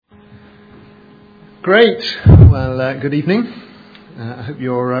Great. Well, good evening. I hope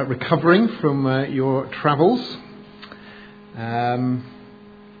you're recovering from your travels. Our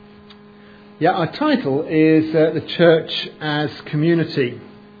title is The Church as Community.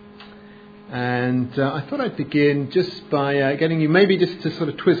 And I thought I'd begin just by getting you maybe just to sort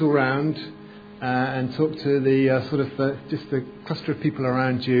of twizzle around and talk to the just the cluster of people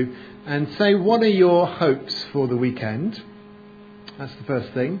around you and say, what are your hopes for the weekend? That's the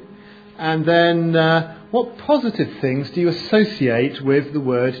first thing. And then, what positive things do you associate with the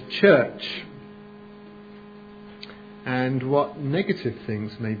word church? And what negative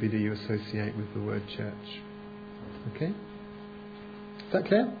things maybe do you associate with the word church? Okay? Is that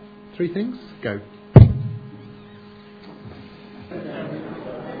clear? 3 things? Go.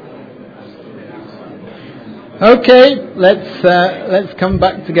 Okay, let's come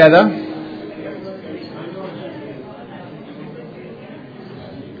back together.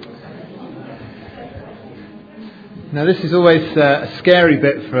 Now this is always a scary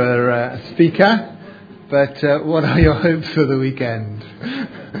bit for a speaker, but what are your hopes for the weekend?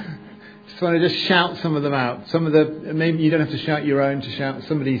 Just want to shout some of them out. Maybe you don't have to shout your own, to shout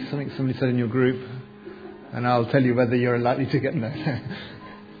something somebody said in your group, and I'll tell you whether you're likely to get no.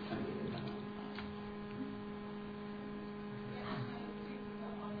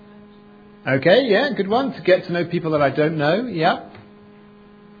 Okay, yeah, good one. To get to know people that I don't know, yeah.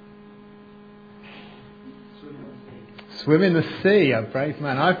 Swim in the sea, a brave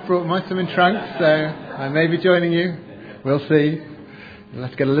man. I've brought my swimming trunks, so I may be joining you. We'll see. We'll have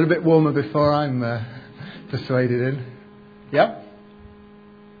to get a little bit warmer before I'm persuaded in. Yep.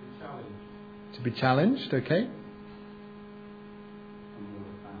 To be challenged, okay.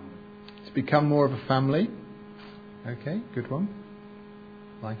 To become more of a family. Okay, good one.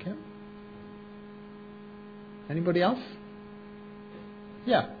 Like it. Anybody else?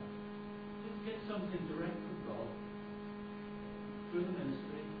 Yeah. Just get something direct from God. Through the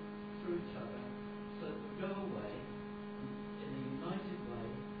ministry, through each other, so that we go away in a united way,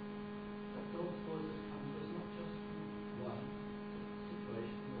 that God's voice has come to us not just from one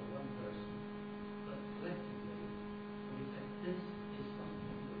situation or one person, but collectively. And we say, this is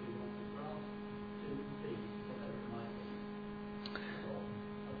something that we want to grasp, to be, whatever it might be. So,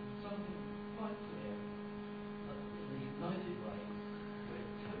 something quite clear, that in a united way,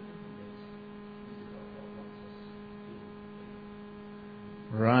 we're totally convinced this is what God wants us to do.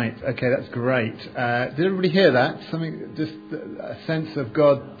 Right, okay, that's great. Did everybody hear that? Something, just a sense of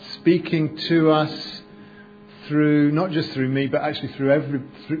God speaking to us through, not just through me, but actually through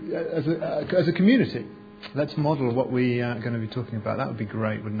as a community. Let's model what we are going to be talking about. That would be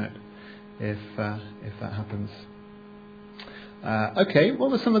great, wouldn't it? If that happens. Okay,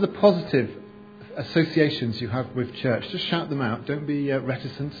 what were some of the positive associations you have with church? Just shout them out. Don't be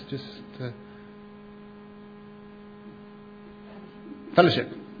reticent. Just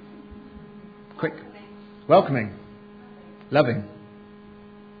fellowship. Quick. Welcoming. Loving.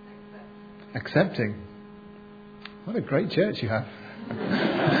 Accepting. What a great church you have.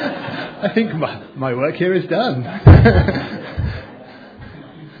 I think my work here is done.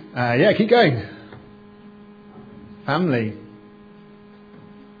 Yeah, keep going. Family.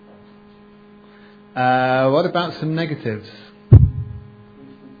 What about some negatives?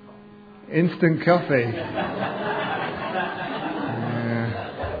 Instant coffee.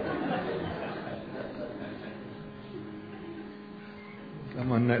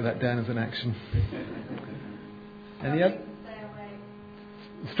 Someone note that down as an action. Any other?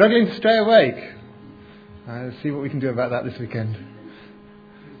 Struggling to stay awake. Let's see what we can do about that this weekend.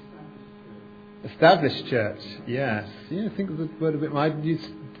 Established church. Yes. Yeah, think of the word a bit more.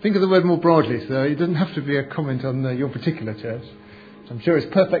 Think of the word more broadly, so it doesn't have to be a comment on your particular church. I'm sure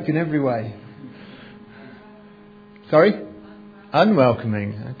it's perfect in every way. Sorry?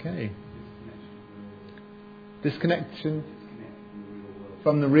 Unwelcoming. Okay. Disconnection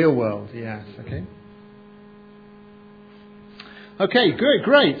from the real world. Yes. Okay. Okay, good,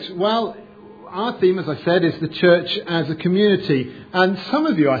 great. Well, our theme, as I said, is the church as a community. And some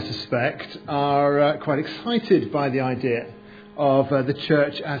of you, I suspect, are quite excited by the idea of the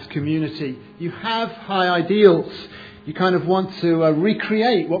church as community. You have high ideals. You kind of want to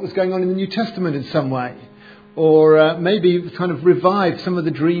recreate what was going on in the New Testament in some way. Or maybe kind of revive some of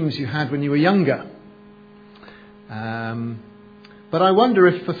the dreams you had when you were younger. But I wonder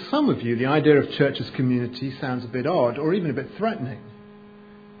if for some of you the idea of church as community sounds a bit odd or even a bit threatening.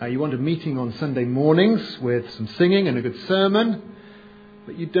 You want a meeting on Sunday mornings with some singing and a good sermon,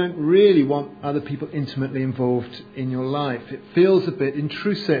 but you don't really want other people intimately involved in your life. It feels a bit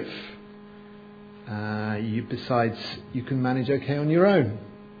intrusive. Besides, you can manage okay on your own.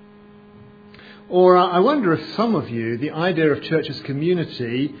 Or I wonder if some of you, the idea of church as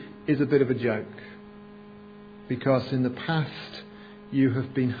community is a bit of a joke. Because in the past, you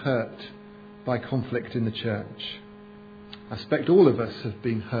have been hurt by conflict in the church. I suspect all of us have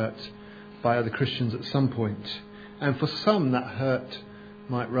been hurt by other Christians at some point. And for some, that hurt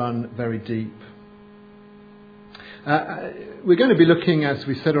might run very deep. We're going to be looking, as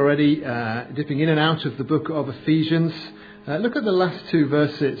we said already, dipping in and out of the book of Ephesians. Look at the last two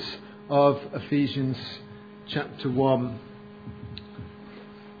verses of Ephesians chapter 1.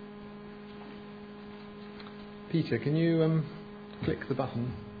 Peter, can you click the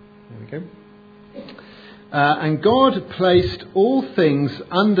button? There we go. And God placed all things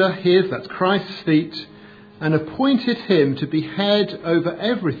under his, that's Christ's feet, and appointed him to be head over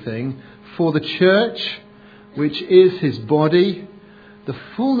everything for the church, which is his body, the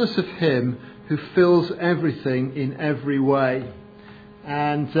fullness of him who fills everything in every way.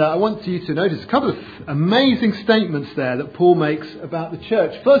 And I want you to notice a couple of amazing statements there that Paul makes about the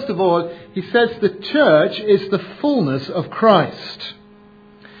church. First of all, he says the church is the fullness of Christ.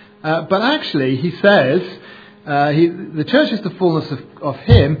 But actually, he says, the church is the fullness of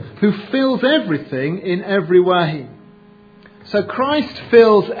him who fills everything in every way. So Christ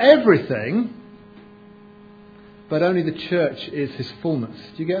fills everything, but only the church is his fullness.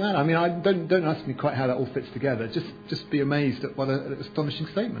 Do you get that? I mean, don't ask me quite how that all fits together. Just be amazed at what an astonishing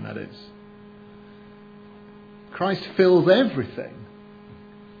statement that is. Christ fills everything.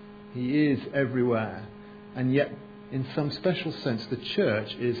 He is everywhere. And yet, in some special sense, the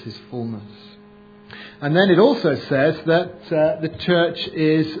church is his fullness. And then it also says that the church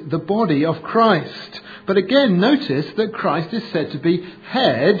is the body of Christ. But again, notice that Christ is said to be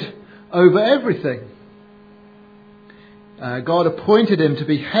head over everything. God appointed him to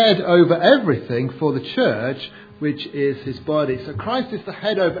be head over everything for the church, which is his body. So Christ is the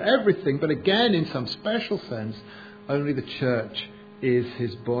head over everything, but again, in some special sense, only the church is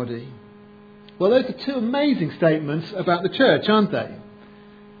his body. Well, those are two amazing statements about the church, aren't they?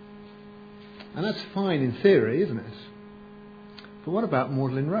 And that's fine in theory, isn't it? But what about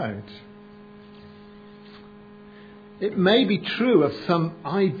Magdalen Road? It may be true of some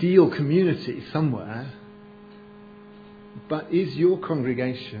ideal community somewhere, but is your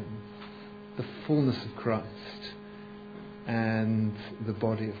congregation the fullness of Christ and the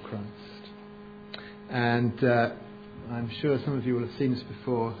body of Christ? And I'm sure some of you will have seen this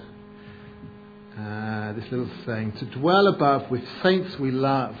before. This little saying, to dwell above with saints we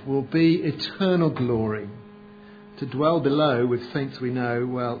love will be eternal glory. To dwell below with saints we know,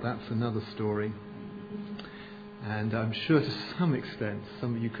 well, that's another story. And I'm sure to some extent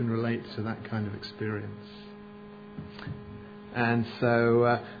some of you can relate to that kind of experience. And so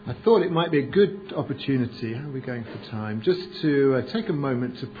I thought it might be a good opportunity, how are we going for time, just to take a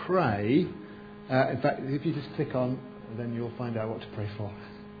moment to pray. In fact, if you just click on, then you'll find out what to pray for.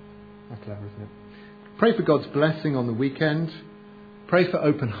 How clever, isn't it? Pray for God's blessing on the weekend. Pray for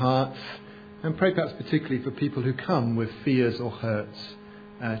open hearts. And pray perhaps particularly for people who come with fears or hurts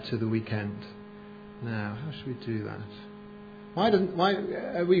to the weekend. Now, how should we do that? Why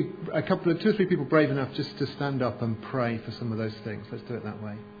are we two or three people brave enough just to stand up and pray for some of those things? Let's do it that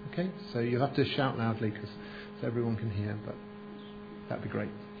way. Okay? So you'll have to shout loudly so everyone can hear, but that'd be great.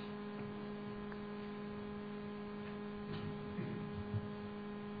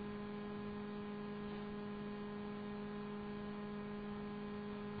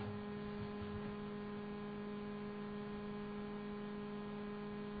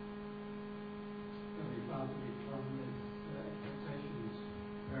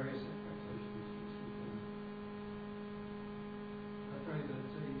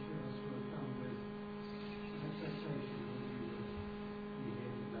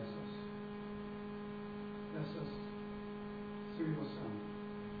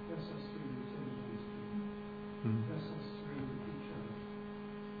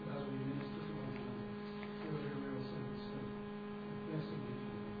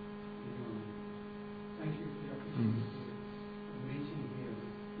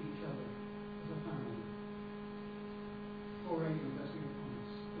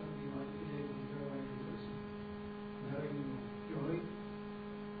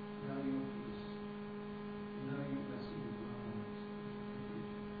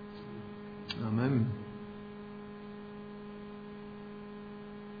 Amen.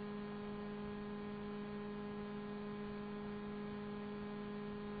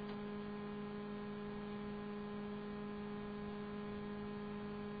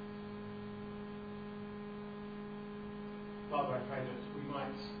 Father, I pray that we might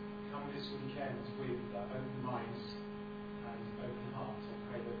come this weekend with open minds and open hearts.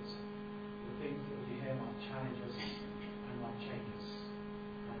 I pray that the things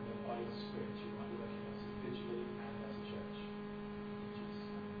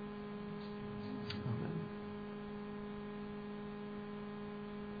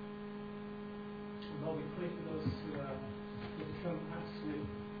Lord, we pray for those who come perhaps with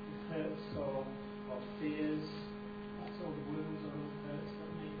hurts or fears, perhaps all the wounds or all the hurts that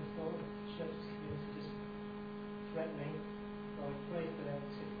make the thought of the church's community just threatening. Lord, we pray for them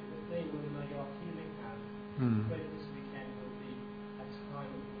particularly, that they will know your healing hand. Pray that this weekend will be a time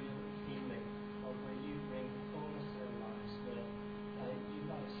of real healing, Lord, where you bring fullness to their lives, where you,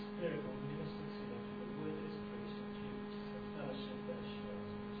 by the Spirit, will minister to them through the word that is preached and through the fellowship that is shared.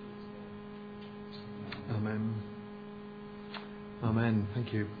 In Jesus' name. Amen. Amen.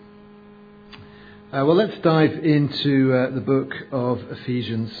 Thank you. Well, let's dive into the book of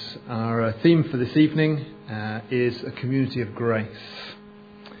Ephesians. Our theme for this evening is a community of grace.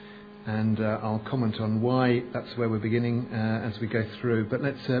 And I'll comment on why that's where we're beginning as we go through. But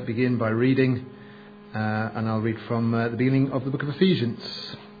let's begin by reading, and I'll read from the beginning of the book of Ephesians.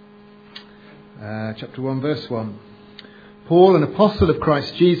 Chapter 1, verse 1. Paul, an apostle of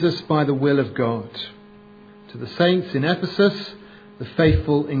Christ Jesus by the will of God. To the saints in Ephesus, the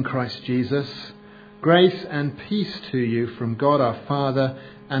faithful in Christ Jesus, grace and peace to you from God our Father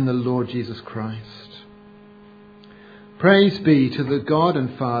and the Lord Jesus Christ. Praise be to the God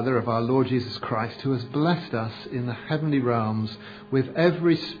and Father of our Lord Jesus Christ, who has blessed us in the heavenly realms with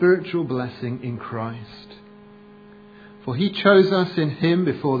every spiritual blessing in Christ. For he chose us in him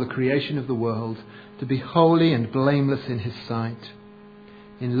before the creation of the world to be holy and blameless in his sight.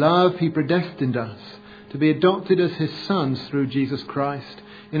 In love he predestined us to be adopted as his sons through Jesus Christ,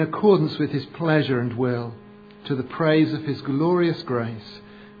 in accordance with his pleasure and will, to the praise of his glorious grace,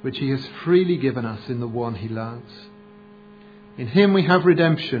 which he has freely given us in the one he loves. In him we have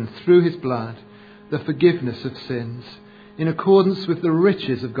redemption through his blood, the forgiveness of sins, in accordance with the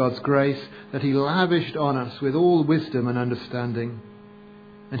riches of God's grace that he lavished on us with all wisdom and understanding.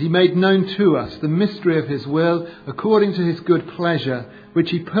 And he made known to us the mystery of his will, according to his good pleasure,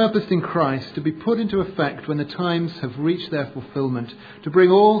 which he purposed in Christ to be put into effect when the times have reached their fulfillment, to bring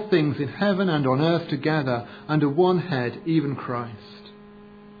all things in heaven and on earth together under one head, even Christ.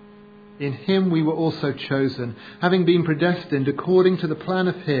 In him we were also chosen, having been predestined according to the plan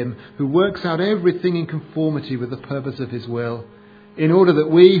of him who works out everything in conformity with the purpose of his will, in order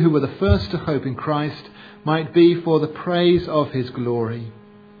that we who were the first to hope in Christ might be for the praise of his glory.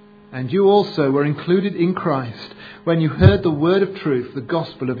 And you also were included in Christ when you heard the word of truth, the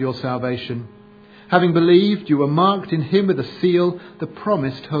gospel of your salvation. Having believed, you were marked in him with a seal, the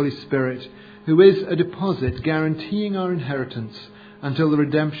promised Holy Spirit, who is a deposit guaranteeing our inheritance until the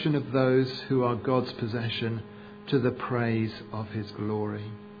redemption of those who are God's possession, to the praise of his glory.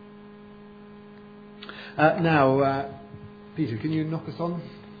 Now, Peter, can you knock us on?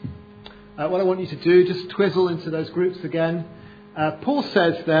 What I want you to do, just twizzle into those groups again. Paul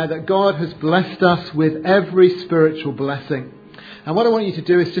says there that God has blessed us with every spiritual blessing. And what I want you to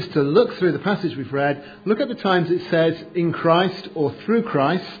do is just to look through the passage we've read, look at the times it says in Christ or through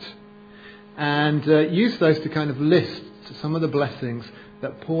Christ, and use those to kind of list some of the blessings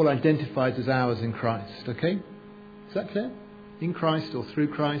that Paul identifies as ours in Christ. Okay? Is that clear? In Christ or through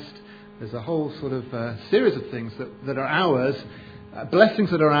Christ. There's a whole sort of series of things that are ours, blessings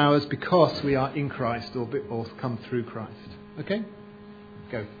that are ours because we are in Christ or come through Christ. Okay?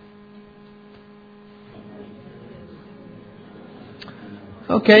 Go.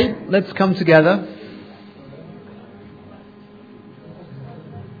 Okay, let's come together.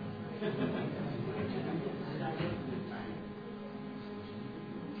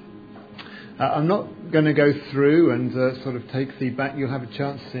 I'm not going to go through and sort of take feedback. You'll have a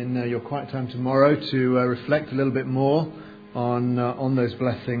chance in your quiet time tomorrow to reflect a little bit more on those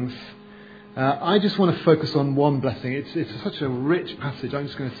blessings. I just want to focus on one blessing. It's such a rich passage. I'm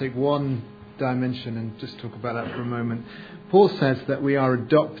just going to take one dimension and just talk about that for a moment. Paul says that we are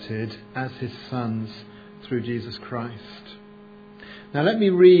adopted as his sons through Jesus Christ. Now let me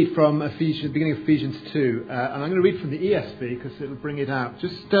read from beginning of Ephesians 2, and I'm going to read from the ESV because it'll bring it out.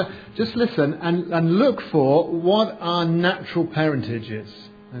 Just listen and look for what our natural parentage is.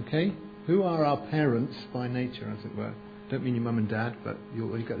 Okay? Who are our parents by nature, as it were? Don't mean your mum and dad, but you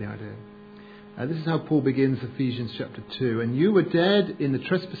get the idea. This is how Paul begins Ephesians chapter 2. And you were dead in the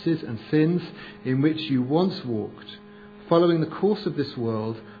trespasses and sins in which you once walked, following the course of this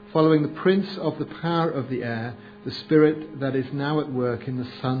world, following the prince of the power of the air, the spirit that is now at work in the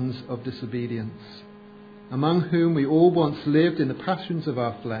sons of disobedience, among whom we all once lived in the passions of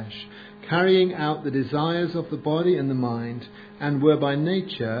our flesh, carrying out the desires of the body and the mind, and were by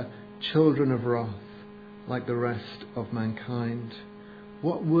nature children of wrath, like the rest of mankind.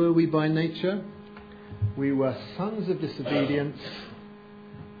 What were we by nature? We were sons of disobedience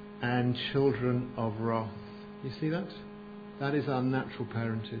and children of wrath. You see that? That is our natural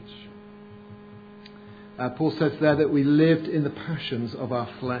parentage. Paul says there that we lived in the passions of our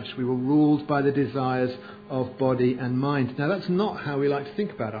flesh. We were ruled by the desires of body and mind. Now, that's not how we like to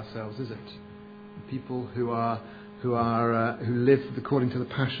think about ourselves, is it? People who live according to the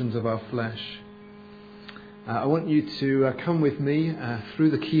passions of our flesh. I want you to come with me through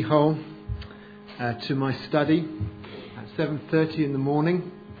the keyhole to my study at 7:30 in the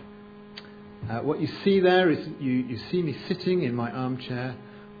morning. What you see there is you see me sitting in my armchair,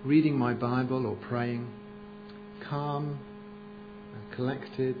 reading my Bible or praying, calm,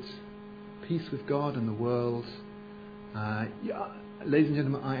 collected, peace with God and the world. Ladies and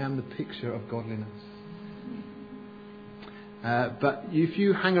gentlemen, I am the picture of godliness. But if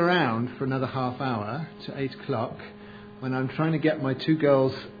you hang around for another half hour to 8 o'clock, when I'm trying to get my 2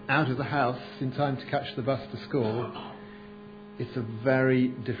 girls out of the house in time to catch the bus to school, it's a very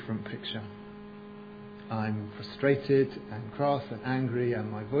different picture. I'm frustrated and cross and angry,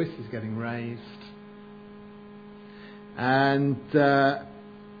 and my voice is getting raised. And, they're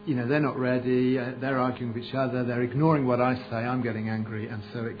not ready. They're arguing with each other. They're ignoring what I say. I'm getting angry, and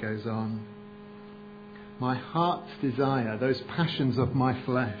so it goes on. My heart's desire, those passions of my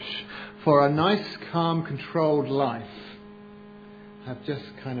flesh, for a nice, calm, controlled life, have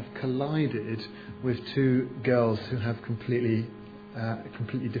just kind of collided with 2 girls who have a completely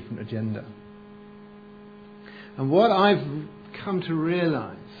different agenda. And what I've come to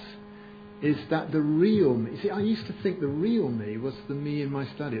realise is that the real me... See, I used to think the real me was the me in my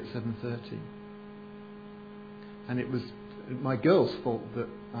study at 7:30. And it was my girl's fault that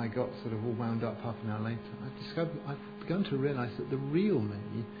I got sort of all wound up half an hour later. I've begun to realise that the real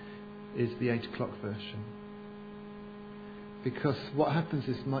me is the 8 o'clock version. Because what happens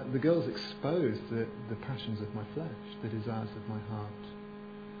is the girls expose the passions of my flesh, the desires of my heart.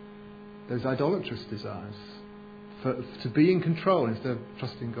 Those idolatrous desires. To be in control instead of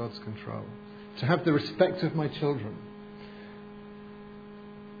trusting God's control. To have the respect of my children.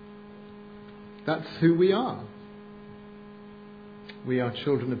 That's who we are. We are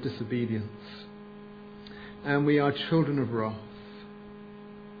children of disobedience. And we are children of wrath.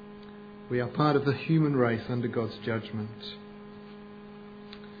 We are part of the human race under God's judgment.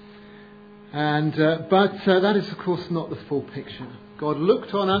 But that is, of course, not the full picture. God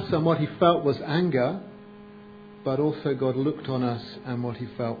looked on us and what he felt was anger. But also God looked on us and what he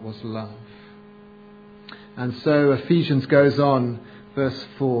felt was love. And so Ephesians goes on, verse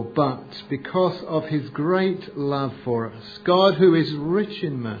 4, but because of his great love for us, God, who is rich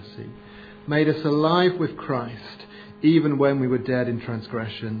in mercy, made us alive with Christ, even when we were dead in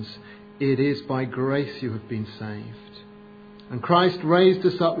transgressions. It is by grace you have been saved. And Christ raised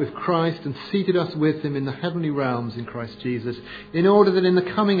us up with Christ and seated us with him in the heavenly realms in Christ Jesus, in order that in the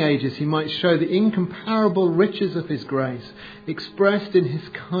coming ages he might show the incomparable riches of his grace, expressed in his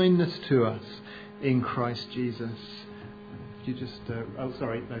kindness to us in Christ Jesus. If you just... go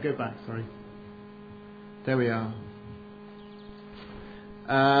back, sorry. There we are.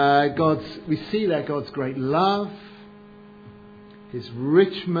 We see there God's great love, his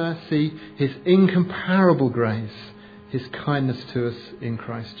rich mercy, his incomparable grace, his kindness to us in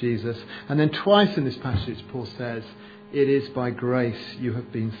Christ Jesus. And then twice in this passage, Paul says, it is by grace you have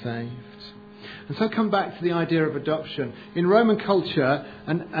been saved. And so I come back to the idea of adoption. In Roman culture,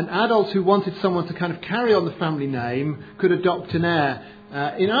 an adult who wanted someone to kind of carry on the family name could adopt an heir.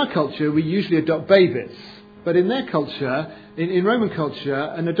 In our culture, we usually adopt babies. But in their culture, in Roman culture,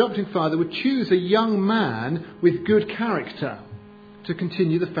 an adopting father would choose a young man with good character to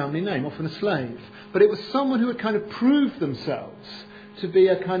continue the family name, often a slave. But it was someone who had kind of proved themselves to be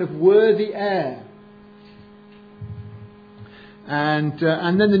a kind of worthy heir. And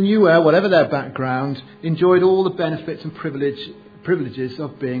then the new heir, whatever their background, enjoyed all the benefits and privileges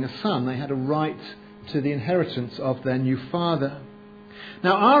of being a son. They had a right to the inheritance of their new father.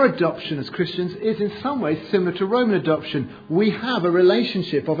 Now, our adoption as Christians is in some ways similar to Roman adoption. We have a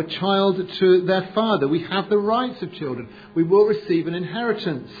relationship of a child to their father. We have the rights of children. We will receive an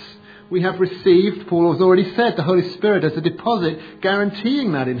inheritance. We have received, Paul has already said, the Holy Spirit as a deposit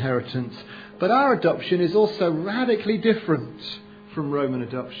guaranteeing that inheritance. But our adoption is also radically different from Roman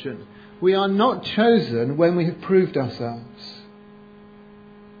adoption. We are not chosen when we have proved ourselves.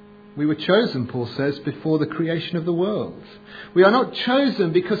 We were chosen, Paul says, before the creation of the world. We are not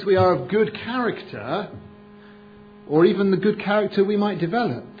chosen because we are of good character, or even the good character we might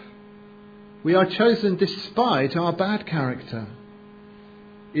develop. We are chosen despite our bad character.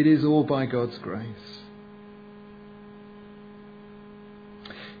 It is all by God's grace.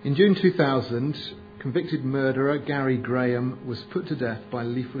 In June 2000, convicted murderer Gary Graham was put to death by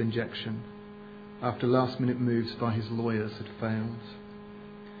lethal injection after last-minute moves by his lawyers had failed.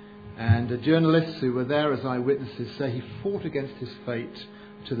 And the journalists who were there as eyewitnesses say he fought against his fate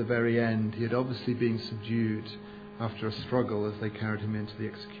to the very end. He had obviously been subdued after a struggle as they carried him into the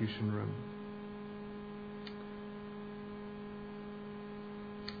execution room.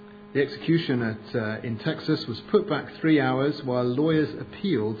 The execution in Texas was put back 3 hours while lawyers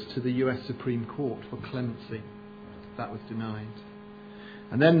appealed to the US Supreme Court for clemency. That was denied.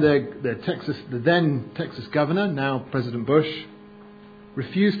 And then the then Texas governor, now President Bush,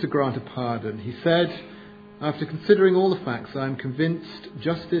 refused to grant a pardon. He said, "After considering all the facts, I am convinced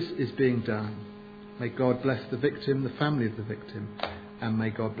justice is being done. May God bless the victim, the family of the victim, and may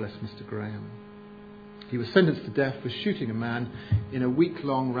God bless Mr. Graham." He was sentenced to death for shooting a man in a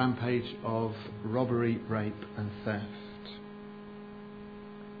week-long rampage of robbery, rape and theft.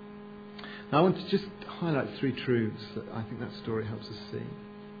 Now I want to just highlight 3 truths that I think that story helps us see.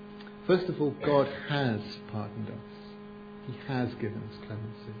 First of all, God has pardoned us. He has given us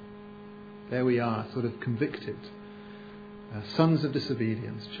clemency. There we are, sort of convicted, sons of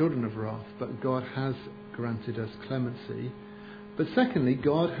disobedience, children of wrath, but God has granted us clemency. But secondly,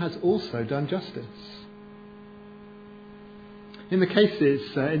 God has also done justice. In the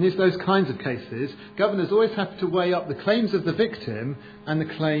cases, in those kinds of cases, governors always have to weigh up the claims of the victim and the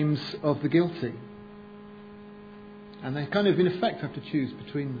claims of the guilty. And they kind of, in effect, have to choose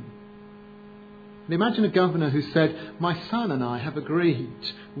between them. And imagine a governor who said, "My son and I have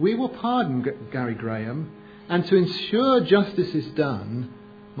agreed, we will pardon Gary Graham, and to ensure justice is done,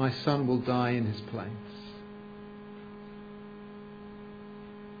 my son will die in his place."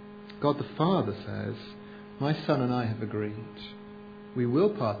 God the Father says, "My son and I have agreed. We will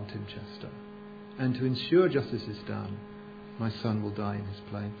pardon Tim Chester, and to ensure justice is done, my son will die in his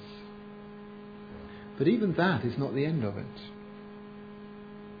place." But even that is not the end of it.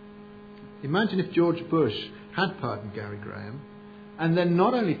 Imagine if George Bush had pardoned Gary Graham, and then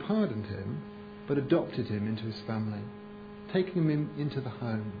not only pardoned him, but adopted him into his family, taking him into the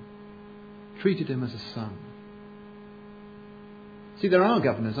home, treated him as a son. See, there are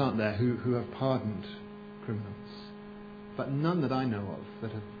governors, aren't there, who have pardoned criminals, but none that I know of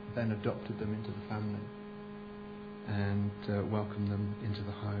that have then adopted them into the family and welcomed them into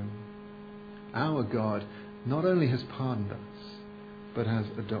the home. Our God not only has pardoned us, but has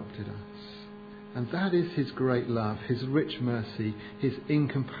adopted us. And that is his great love, his rich mercy, his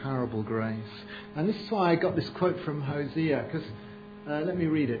incomparable grace. And this is why I got this quote from Hosea, because let me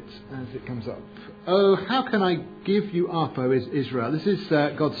read it as it comes up. "Oh, how can I give you up, O Israel?" This is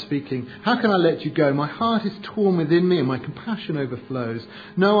God speaking. "How can I let you go? My heart is torn within me and my compassion overflows.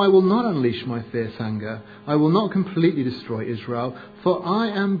 No, I will not unleash my fierce anger. I will not completely destroy Israel, for I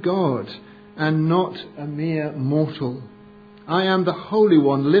am God and not a mere mortal. I am the Holy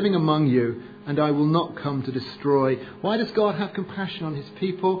One living among you, and I will not come to destroy." Why does God have compassion on his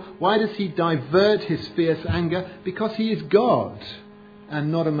people? Why does he divert his fierce anger? Because he is God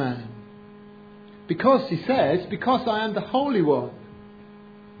and not a man. Because, he says, because I am the Holy One.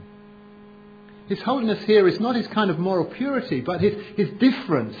 His holiness here is not his kind of moral purity, but his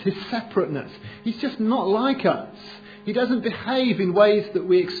difference, his separateness. He's just not like us. He doesn't behave in ways that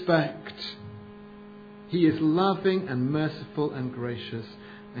we expect. He is loving and merciful and gracious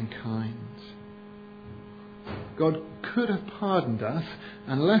and kind. God could have pardoned us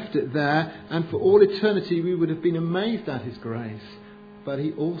and left it there, and for all eternity we would have been amazed at his grace. But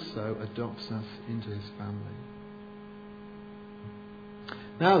he also adopts us into his family.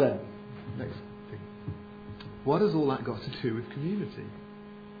 Now then, next thing. What has all that got to do with community?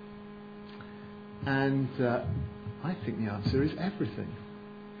 And I think the answer is everything.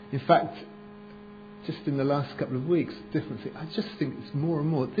 In fact, just in the last couple of weeks, different things, I just think it's more and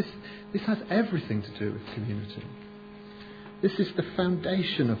more. This has everything to do with community. This is the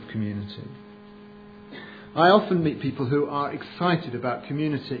foundation of community. I often meet people who are excited about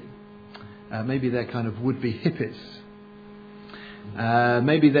community. Maybe they're kind of would-be hippies.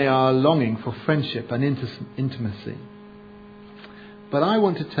 Maybe they are longing for friendship and intimacy. But I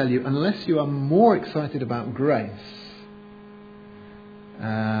want to tell you, unless you are more excited about grace,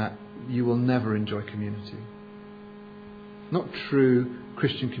 you will never enjoy community. Not true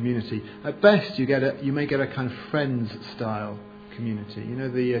Christian community. At best, you may get a kind of Friends-style community. You know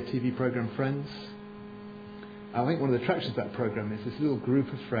the TV program Friends? I think one of the attractions of that program is this little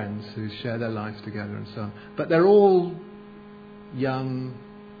group of friends who share their lives together and so on. But they're all young,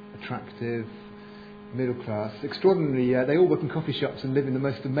 attractive, middle class, extraordinarily. They all work in coffee shops and live in the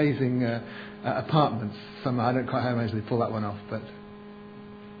most amazing apartments. Somehow I don't quite know how they pull that one off,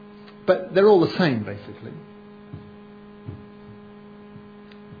 but they're all the same, basically.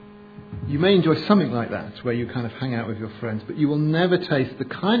 You may enjoy something like that, where you kind of hang out with your friends, but you will never taste the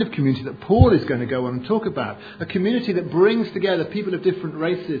kind of community that Paul is going to go on and talk about. A community that brings together people of different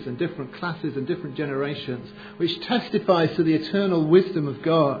races and different classes and different generations, which testifies to the eternal wisdom of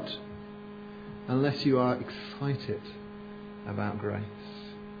God, unless you are excited about grace.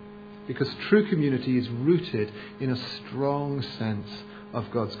 Because true community is rooted in a strong sense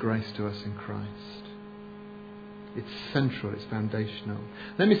of God's grace to us in Christ. It's central, it's foundational.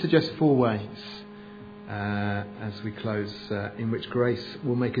 Let me suggest 4 ways as we close in which grace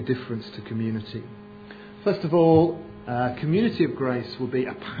will make a difference to community. First of all, community of grace will be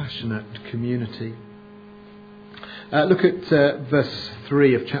a passionate community. Look at verse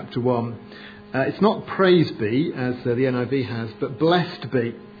 3 of chapter 1. It's not praise be, as the NIV has, but blessed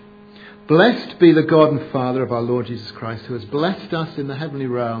be. Blessed be the God and Father of our Lord Jesus Christ, who has blessed us in the heavenly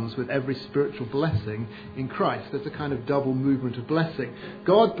realms with every spiritual blessing in Christ. There's a kind of double movement of blessing.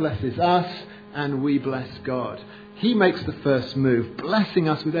 God blesses us and we bless God. He makes the first move, blessing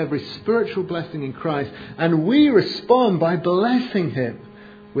us with every spiritual blessing in Christ, and we respond by blessing Him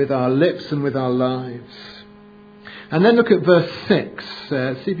with our lips and with our lives. And then look at verse 6.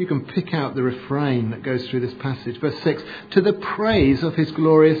 See if you can pick out the refrain that goes through this passage. Verse 6, to the praise of His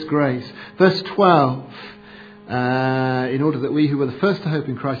glorious grace. Verse 12, in order that we who were the first to hope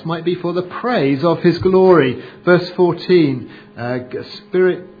in Christ might be for the praise of His glory. Verse 14,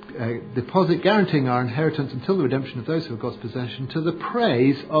 Spirit deposit guaranteeing our inheritance until the redemption of those who are God's possession, to the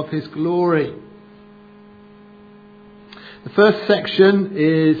praise of His glory. The first section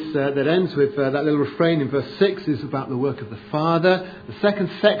is that ends with that little refrain in verse 6 is about the work of the Father. The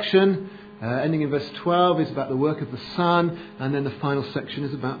second section, ending in verse 12, is about the work of the Son. And then the final section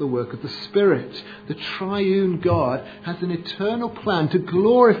is about the work of the Spirit. The triune God has an eternal plan to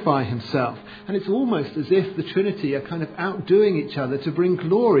glorify Himself. And it's almost as if the Trinity are kind of outdoing each other to bring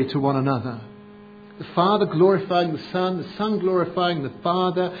glory to one another. The Father glorifying the Son glorifying the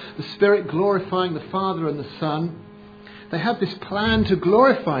Father, the Spirit glorifying the Father and the Son. They have this plan to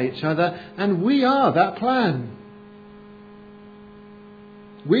glorify each other, and we are that plan.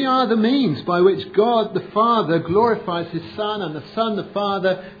 We are the means by which God the Father glorifies His Son, and the Son the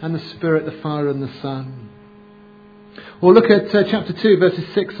Father, and the Spirit the Father and the Son. Or look at chapter 2, verses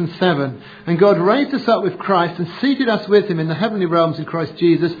 6 and 7. And God raised us up with Christ and seated us with Him in the heavenly realms in Christ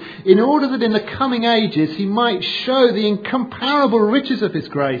Jesus, in order that in the coming ages He might show the incomparable riches of His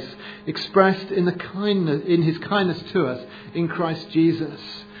grace, expressed in His kindness to us in Christ Jesus.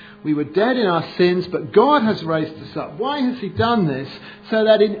 We were dead in our sins, but God has raised us up. Why has He done this? So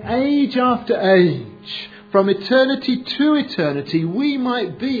that in age after age, from eternity to eternity, we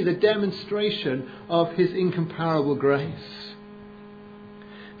might be the demonstration of His incomparable grace.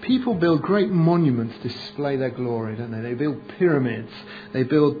 People build great monuments to display their glory, don't they? They build pyramids, they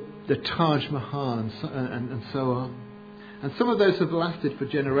build the Taj Mahal and so on. And some of those have lasted for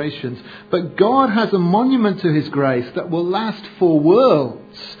generations. But God has a monument to His grace that will last for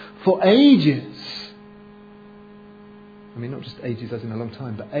worlds, for ages. I mean, not just ages as in a long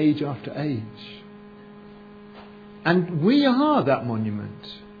time, but age after age. And we are that monument.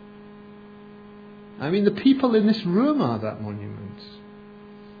 I mean, the people in this room are that monument.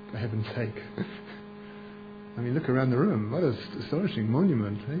 For heaven's sake. I mean, look around the room. What an astonishing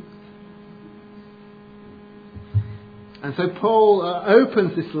monument, eh? And so Paul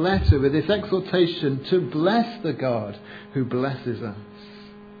opens this letter with this exhortation to bless the God who blesses us.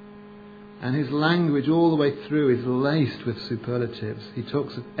 And his language all the way through is laced with superlatives. He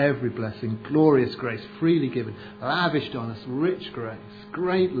talks of every blessing, glorious grace, freely given, lavished on us, rich grace,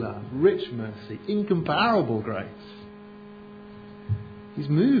 great love, rich mercy, incomparable grace. He's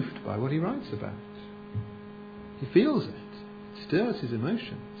moved by what he writes about. He feels it. It stirs his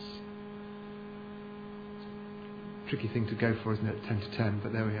emotions. Tricky thing to go for, isn't it? 10 to 10,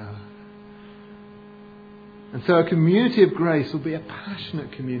 but there we are. And so a community of grace will be a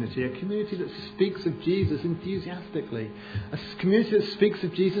passionate community, a community that speaks of Jesus enthusiastically, a community that speaks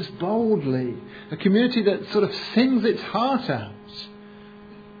of Jesus boldly, a community that sort of sings its heart out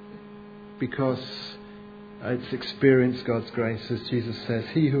because it's experienced God's grace. As Jesus says,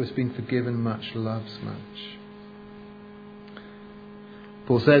 he who has been forgiven much loves much.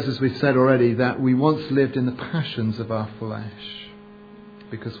 Paul says, as we've said already, that we once lived in the passions of our flesh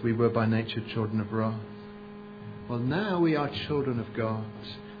because we were by nature children of wrath. Well, now we are children of God,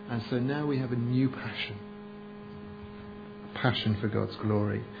 and so now we have a new passion. A passion for God's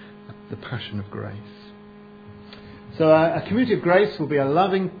glory, the passion of grace. So a community of grace will be a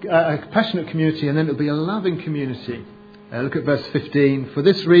passionate community, and then it will be a loving community. Look at verse 15. For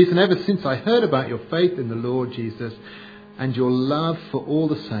this reason, ever since I heard about your faith in the Lord Jesus and your love for all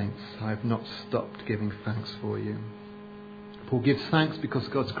the saints, I have not stopped giving thanks for you. Paul gives thanks because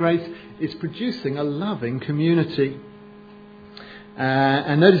God's grace is producing a loving community.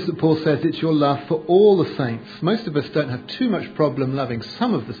 And notice that Paul says it's your love for all the saints. Most of us don't have too much problem loving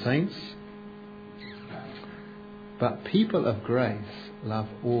some of the saints, but people of grace love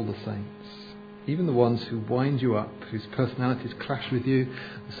all the saints. Even the ones who wind you up, whose personalities clash with you,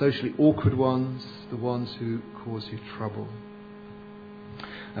 the socially awkward ones, the ones who cause you trouble.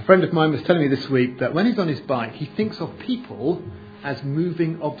 A friend of mine was telling me this week that when he's on his bike, he thinks of people as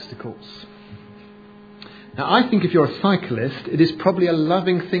moving obstacles. Now, I think if you're a cyclist, it is probably a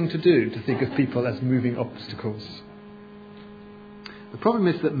loving thing to do to think of people as moving obstacles. The problem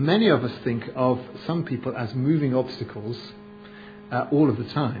is that many of us think of some people as moving obstacles all of the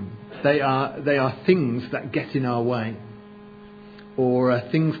time. They are things that get in our way, or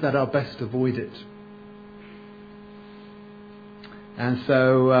things that are best avoided. And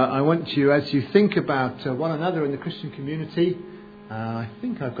so I want you, as you think about one another in the Christian community, I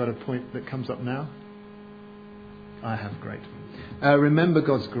think I've got a point that comes up now. I have, great. Remember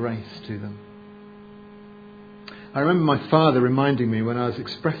God's grace to them. I remember my father reminding me when I was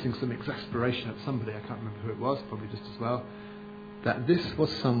expressing some exasperation at somebody, I can't remember who it was, probably just as well, that this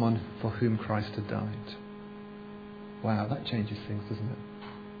was someone for whom Christ had died. Wow, that changes things, doesn't it?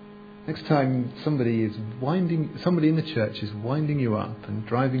 Next time somebody in the church is winding you up and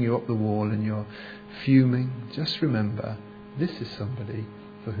driving you up the wall and you're fuming, just remember, this is somebody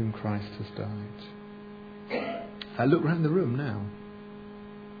for whom Christ has died. I look around the room now.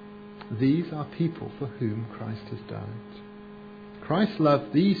 These are people for whom Christ has died. Christ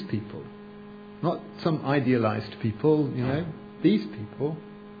loved these people, not some idealized people, these people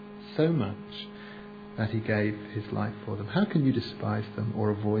so much that he gave his life for them. How can you despise them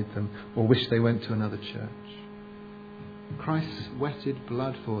or avoid them or wish they went to another church? Christ sweated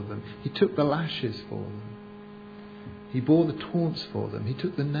blood for them. He took the lashes for them. He bore the taunts for them. He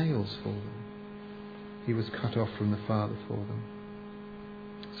took the nails for them. He was cut off from the Father for them.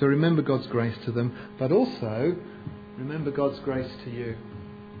 So remember God's grace to them, but also remember God's grace to you.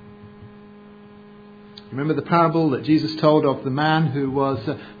 Remember the parable that Jesus told of the man who was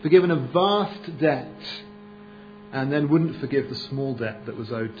forgiven a vast debt and then wouldn't forgive the small debt that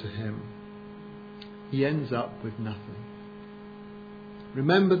was owed to him. He ends up with nothing.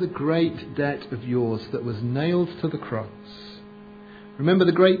 Remember the great debt of yours that was nailed to the cross. Remember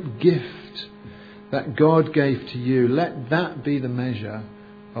the great gift that God gave to you. Let that be the measure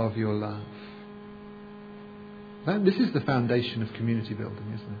of your love. This is the foundation of community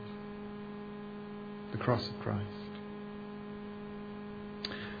building, isn't it? The cross of Christ.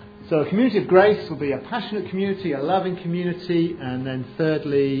 So a community of grace will be a passionate community, a loving community, and then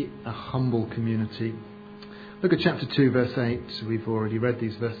thirdly, a humble community. Look at chapter 2, verse 8. We've already read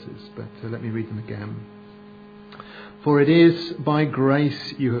these verses, but let me read them again. For it is by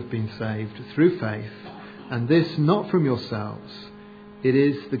grace you have been saved, through faith, and this not from yourselves. It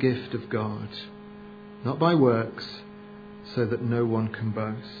is the gift of God, not by works, so that no one can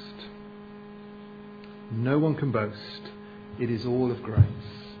boast. No one can boast. It is all of grace.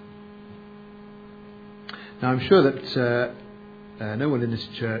 Now I'm sure that no one in this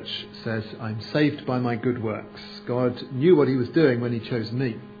church says, I'm saved by my good works. God knew what he was doing when he chose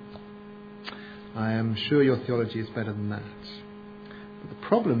me. I am sure your theology is better than that. But the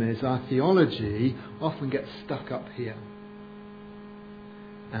problem is our theology often gets stuck up here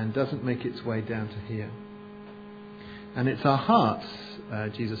and doesn't make its way down to here. And it's our hearts,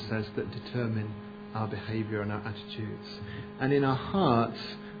 Jesus says, that determine our behaviour and our attitudes. And in our hearts,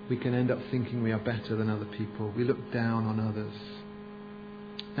 we can end up thinking we are better than other people. We look down on others.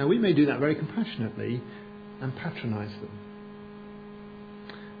 Now, we may do that very compassionately and patronise them.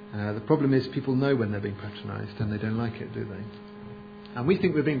 The problem is people know when they're being patronised and they don't like it, do they? And we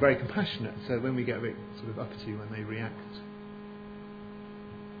think we're being very compassionate, so when we get a bit sort of uppity when they react.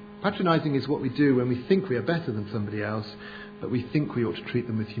 Patronising is what we do when we think we are better than somebody else, but we think we ought to treat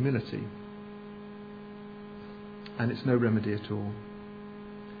them with humility. And it's no remedy at all.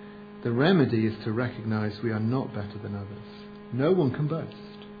 The remedy is to recognise we are not better than others. No one can boast.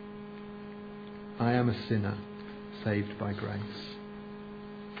 I am a sinner, saved by grace.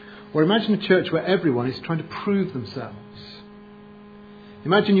 Or imagine a church where everyone is trying to prove themselves.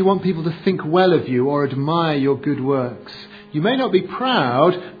 Imagine you want people to think well of you or admire your good works. You may not be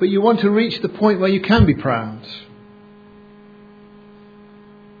proud, but you want to reach the point where you can be proud.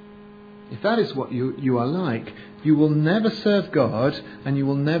 If that is what you are like, you will never serve God and you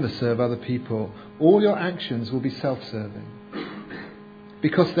will never serve other people. All your actions will be self-serving.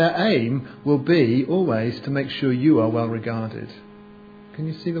 because their aim will be always to make sure you are well regarded. Can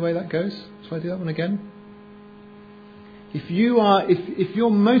you see the way that goes? Shall I do that one again? If you're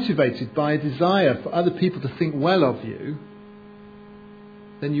motivated by a desire for other people to think well of you,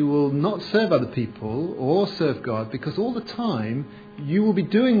 then you will not serve other people or serve God, because all the time you will be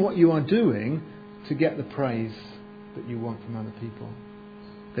doing what you are doing to get the praise that you want from other people.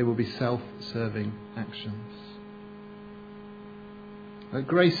 They will be self-serving actions. But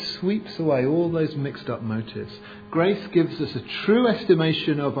grace sweeps away all those mixed up motives. Grace gives us a true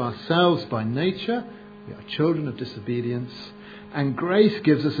estimation of ourselves by nature. We are children of disobedience. And grace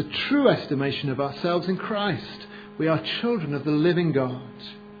gives us a true estimation of ourselves in Christ. We are children of the living God.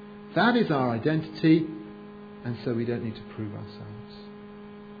 That is our identity, and so we don't need to prove ourselves.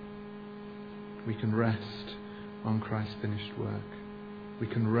 We can rest on Christ's finished work. We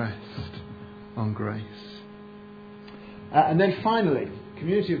can rest on grace. And then finally,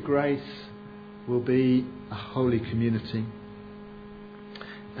 community of grace will be a holy community.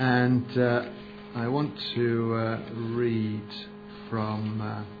 And I want to read from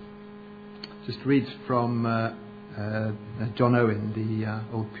John Owen, the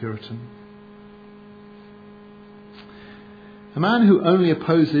old Puritan. A man who only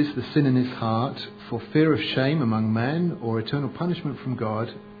opposes the sin in his heart for fear of shame among men or eternal punishment from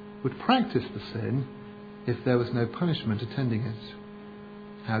God would practice the sin if there was no punishment attending it.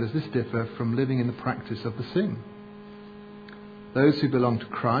 How does this differ from living in the practice of the sin? Those who belong to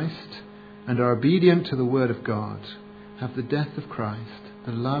Christ and are obedient to the Word of God have the death of Christ,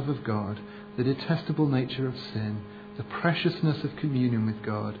 the love of God, the detestable nature of sin, the preciousness of communion with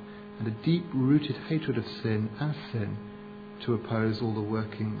God, and a deep-rooted hatred of sin as sin to oppose all the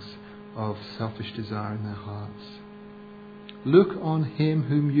workings of selfish desire in their hearts. Look on him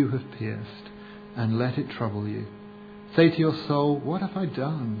whom you have pierced, and let it trouble you. Say to your soul, what have I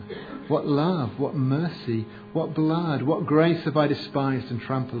done? What love, what mercy, what blood, what grace have I despised and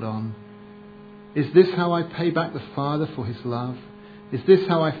trampled on? Is this how I pay back the Father for his love? Is this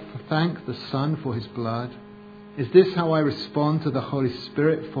how I thank the Son for his blood? Is this how I respond to the Holy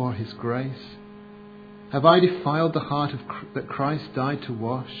Spirit for his grace? Have I defiled the heart that Christ died to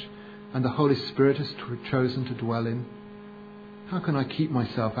wash, and the Holy Spirit has chosen to dwell in? How can I keep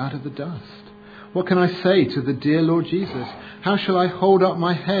myself out of the dust? What can I say to the dear Lord Jesus? How shall I hold up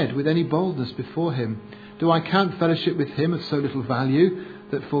my head with any boldness before him? Do I count fellowship with him of so little value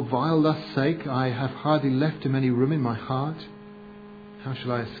that for vile lust's sake I have hardly left him any room in my heart? How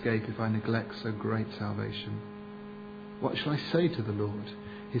shall I escape if I neglect so great salvation? What shall I say to the Lord?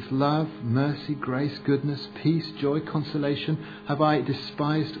 His love, mercy, grace, goodness, peace, joy, consolation, have I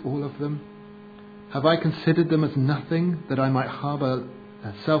despised all of them? Have I considered them as nothing that I might harbour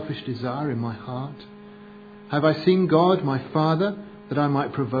a selfish desire in my heart? Have I seen God, my Father, that I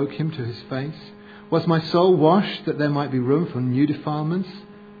might provoke him to his face? Was my soul washed that there might be room for new defilements?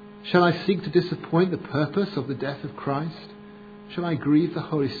 Shall I seek to disappoint the purpose of the death of Christ? Shall I grieve the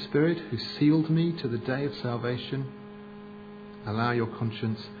Holy Spirit who sealed me to the day of salvation? Allow your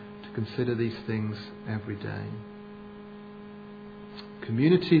conscience to consider these things every day.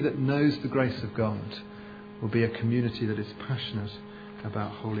 Community that knows the grace of God will be a community that is passionate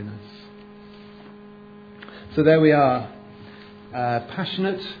about holiness. So there we are.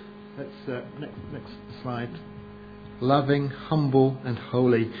 Passionate. Let's next slide. Loving, humble, and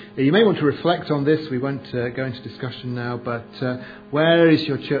holy. You may want to reflect on this. We won't go into discussion now, but where is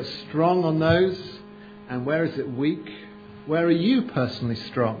your church strong on those, and where is it weak? Where are you personally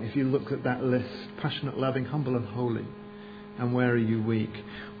strong? If you look at that list: passionate, loving, humble, and holy. And where are you weak?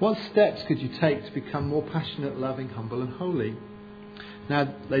 What steps could you take to become more passionate, loving, humble, and holy?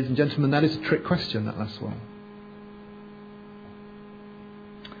 Now, ladies and gentlemen, that is a trick question, that last one.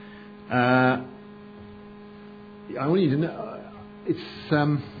 I want you to know,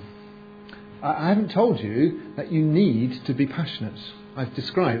 I haven't told you that you need to be passionate. I've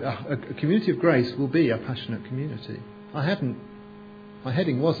described a community of grace will be a passionate community. My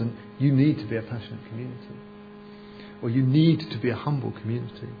heading wasn't, you need to be a passionate community, or you need to be a humble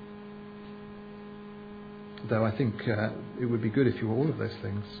community. Though I think it would be good if you were all of those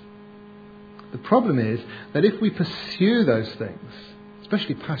things. The problem is that if we pursue those things,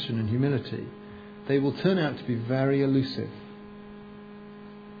 especially passion and humility, they will turn out to be very elusive.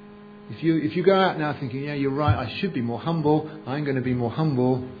 If you go out now thinking, yeah, you're right, I should be more humble, I'm going to be more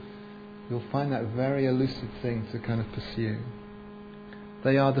humble, you'll find that a very elusive thing to kind of pursue.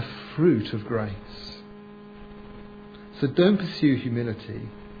 They are the fruit of grace. So don't pursue humility,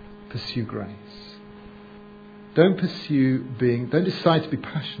 pursue grace. Don't decide to be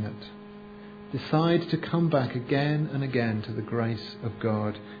passionate. Decide to come back again and again to the grace of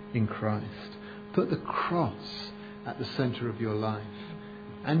God in Christ. Put the cross at the centre of your life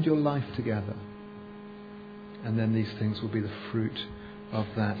and your life together. And then these things will be the fruit of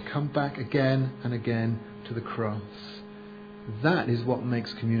that. Come back again and again to the cross. That is what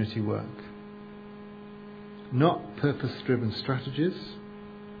makes community work. Not purpose-driven strategies,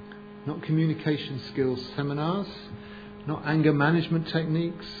 not communication skills seminars, not anger management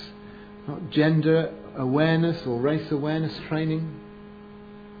techniques, not gender awareness or race awareness training.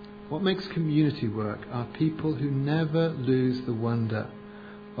 What makes community work are people who never lose the wonder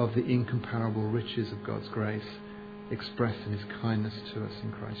of the incomparable riches of God's grace expressed in His kindness to us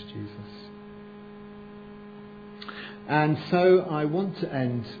in Christ Jesus. And so I want to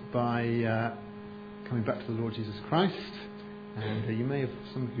end by coming back to the Lord Jesus Christ. And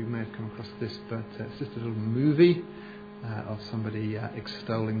some of you may have come across this, but it's just a little movie of somebody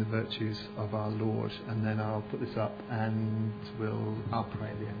extolling the virtues of our Lord. And then I'll put this up and I'll pray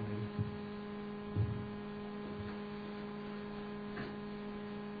at the end.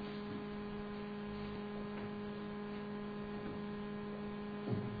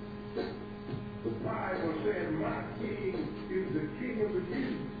 The Bible says, my King is the King of the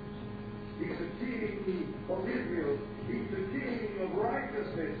Jews. He's the King of Israel. He's the King of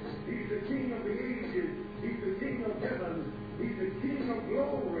righteousness. He's the King of the ages. He's the King of heaven. He's the King of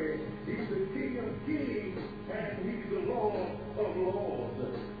glory. He's the King of kings. And He's the Lord of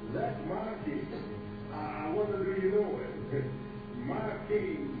lords. That's my King. I wonder, do you know it? My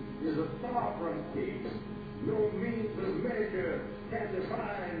King is a sovereign King. No means of measure can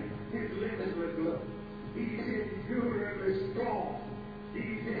define His limitless love. He's endurably strong.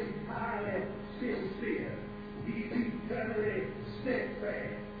 He's entirely sincere. He's eternally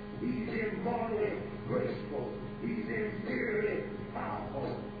steadfast. He's immortally graceful. He's imperially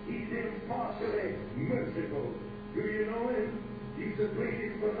powerful. He's impartially merciful. Do you know Him? He's the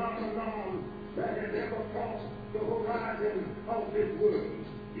greatest phenomenon that has ever crossed the horizon of this world.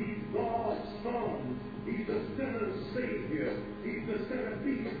 He's God's Son. He's the sinner's Savior. He's the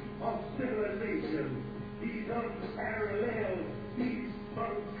centerpiece of civilization. He's unparalleled. He's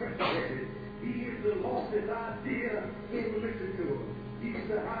unprecedented. He is the loftiest idea in literature. He's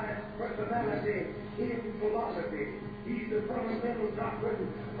the highest personality in philosophy. He's the fundamental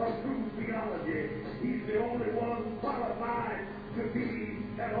doctrine of true theology. He's the only one qualified to be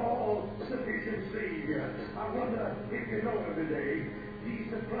an all-sufficient Savior. I wonder if you know Him today. He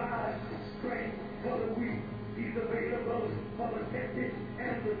supplies strength for the weak. He's available for the tempted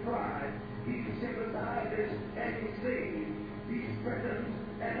and the tried. He sympathizes and He saves. He strengthens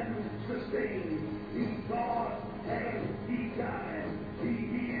and sustains. He guards and He guides. He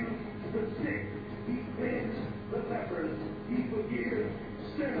heals the sick. He cleanses the lepers. He forgives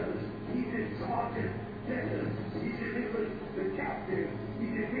sinners. He discharges debtors. He delivers the captive. He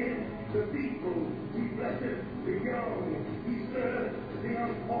defends the people. He blesses the young. He serves the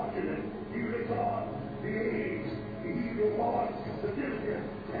unfortunate. He regards the aged. He rewards the diligent.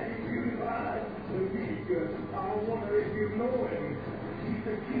 And He beautifies the meek. I wonder if you know Him. He's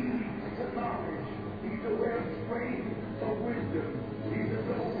the key to knowledge. He's the wellspring of wisdom. He's the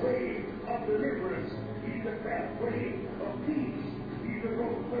doorway of deliverance. He's the pathway of peace. He's the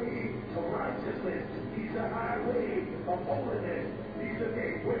roadway of righteousness. He's the highway of holiness. He's the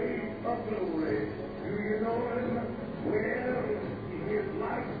gateway of glory. Do you know Him? Well, His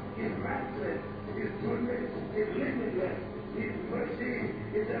life is matchless. His goodness is limitless. His mercy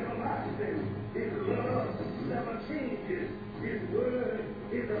is everlasting. His love never changes. His word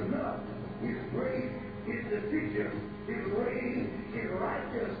is enough. His grace is sufficient. His reign is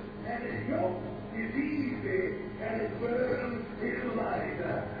righteous. And His yoke is easy. And His burden is light.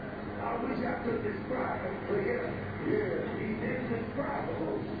 I wish I could describe Him for you. Yes, He's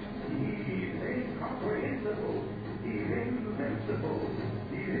indescribable. He's incomprehensible. He's invincible.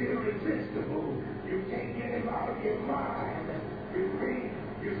 He's irresistible. You can't get Him out of your mind.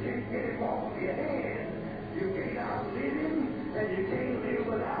 You can't get Him off your hand. You can't outlive Him, and you can't live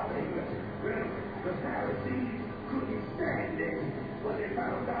without Him. Well, the Pharisees couldn't stand Him, but they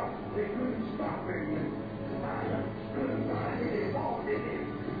found out they couldn't stop Him. Pilate couldn't find any fault in Him.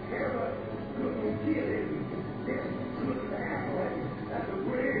 Herod couldn't kill Him. Death couldn't handle Him, and the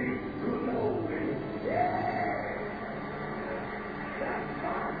grave couldn't hold Him. Yeah! That's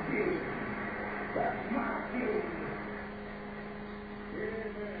my King. That's my King.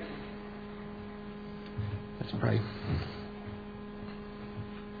 Amen. Let's pray.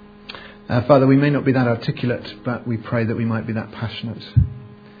 Father, we may not be that articulate, but we pray that we might be that passionate.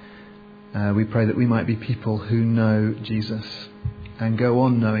 We pray that we might be people who know Jesus and go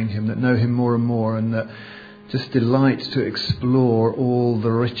on knowing him, that know him more and more, and that just delight to explore all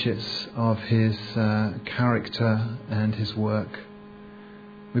the riches of his character and his work.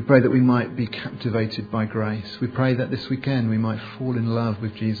 We pray that we might be captivated by grace. We pray that this weekend we might fall in love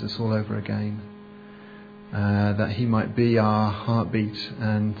with Jesus all over again. That he might be our heartbeat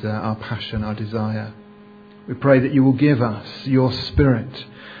and our passion, our desire. We pray that you will give us your Spirit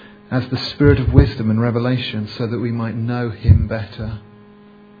as the Spirit of wisdom and revelation, so that we might know him better.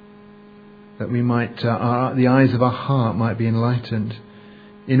 That we might, the eyes of our heart might be enlightened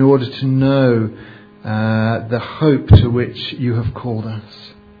in order to know the hope to which you have called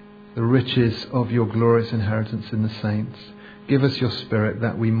us, the riches of your glorious inheritance in the saints. Give us your Spirit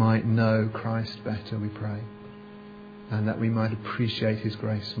that we might know Christ better, we pray, and that we might appreciate his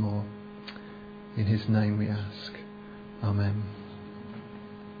grace more. In his name we ask. Amen.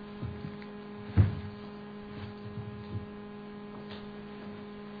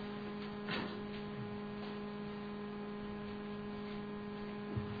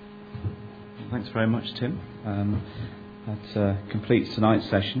 Thanks very much, Tim. That completes tonight's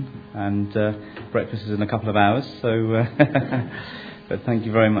session, and breakfast is in a couple of hours. So, but thank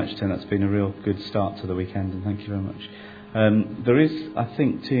you very much, Tim. That's been a real good start to the weekend, and thank you very much. There is, I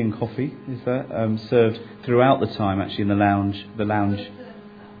think, tea and coffee is there served throughout the time, actually, in the lounge.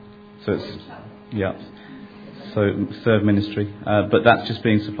 So it's so serve ministry, but that's just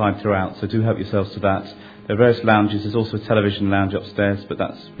being supplied throughout. So do help yourselves to that. There are various lounges. There's also a television lounge upstairs, but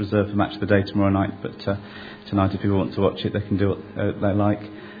that's reserved for Match of the Day tomorrow night. But tonight, if people want to watch it, they can do what they like.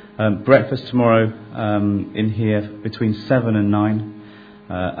 Breakfast tomorrow in here between 7 and 9,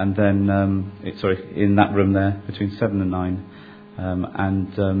 and then in that room there between 7 and 9,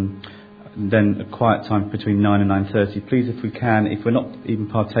 and then a quiet time between 9 and 9:30. Please, if we can, if we're not even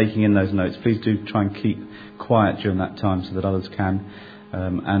partaking in those notes, please do try and keep quiet during that time so that others can.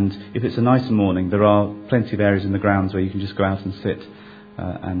 And if it's a nice morning, there are plenty of areas in the grounds where you can just go out and sit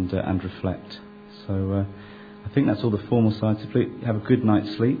and reflect. So I think that's all the formal side. So please have a good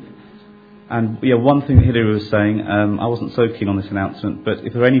night's sleep. And one thing that Hilary was saying, I wasn't so keen on this announcement, but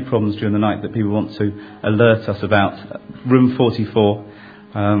if there are any problems during the night that people want to alert us about, room 44,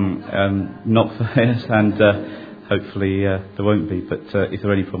 knock for us, and hopefully there won't be. But if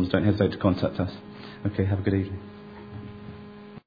there are any problems, don't hesitate to contact us. Okay, have a good evening.